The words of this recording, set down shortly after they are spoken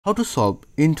How to solve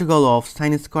integral of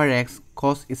sin square x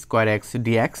cos square x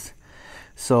dx?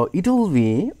 So it will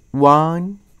be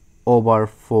 1 over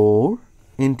 4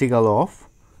 integral of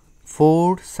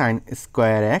 4 sin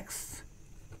square x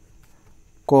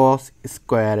cos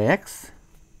square x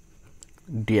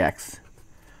dx.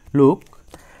 Look,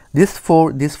 this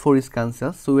 4 is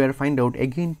cancelled, so we are find out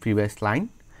again previous line.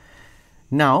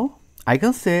 Now I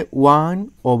can say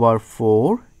 1 over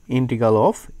 4 integral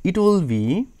of, it will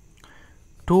be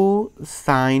 2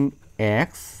 sin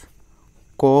x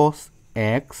cos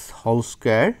x whole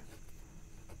square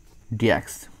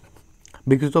dx.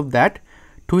 Because of that,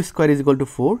 2 square is equal to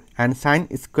 4 and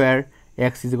sin square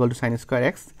x is equal to sin square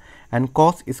x and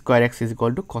cos square x is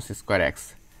equal to cos square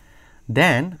x.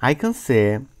 Then I can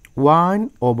say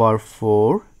 1 over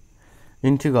 4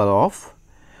 integral of,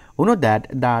 you know that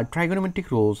the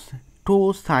trigonometric rules,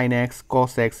 2 sin x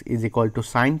cos x is equal to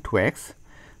sin 2x.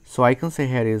 So I can say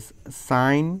here is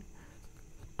sin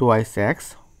twice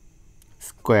x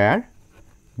square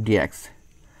dx.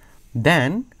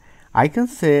 Then I can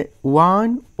say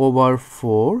 1 over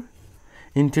 4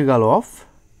 integral of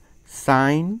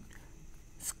sin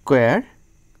square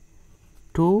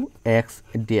 2x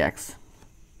dx.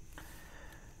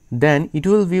 Then it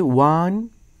will be 1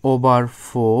 over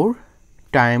 4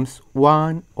 times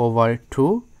 1 over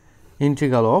 2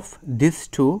 integral of this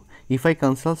 2. If I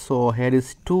cancel, so here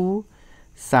is 2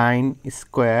 sin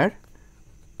square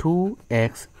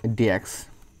 2x dx.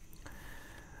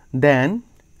 Then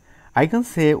I can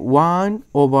say 1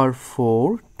 over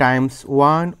 4 times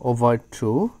 1 over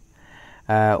 2.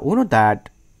 You know that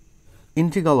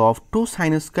integral of 2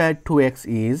 sin square 2x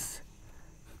is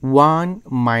 1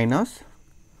 minus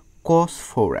cos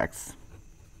 4x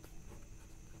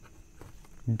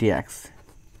dx.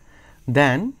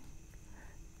 Then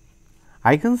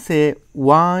I can say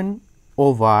 1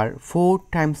 over 4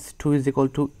 times 2 is equal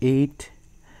to 8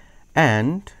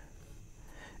 and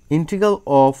integral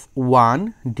of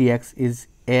 1 dx is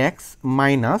x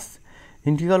minus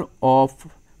integral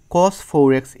of cos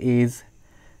 4x is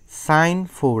sin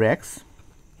 4x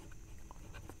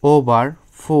over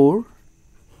 4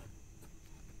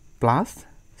 plus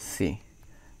c.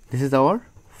 This is our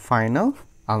final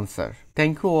answer.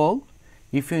 Thank you all.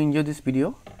 If you enjoyed this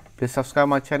video, please subscribe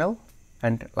my channel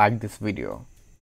and like this video.